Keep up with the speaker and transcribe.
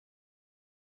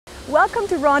Welcome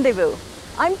to Rendezvous.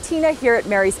 I'm Tina here at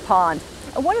Mary's Pond.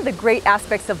 And one of the great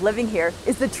aspects of living here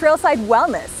is the trailside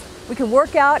wellness. We can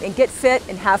work out and get fit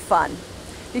and have fun.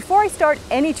 Before I start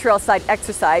any trailside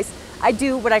exercise, I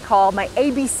do what I call my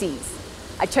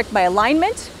ABCs. I check my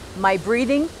alignment, my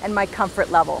breathing, and my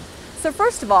comfort level. So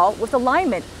first of all, with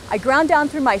alignment, I ground down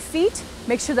through my feet,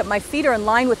 make sure that my feet are in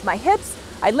line with my hips.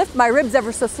 I lift my ribs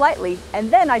ever so slightly,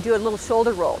 and then I do a little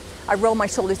shoulder roll. I roll my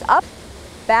shoulders up,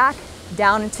 back,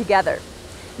 down, and together.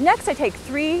 Next, I take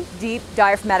 3 deep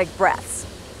diaphragmatic breaths.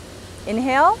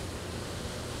 Inhale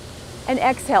and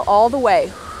exhale all the way.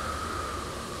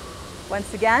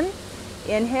 Once again,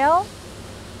 inhale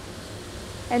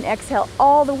and exhale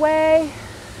all the way.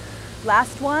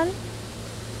 Last one.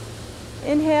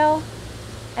 Inhale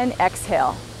and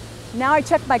exhale. Now I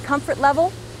check my comfort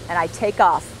level and I take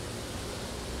off.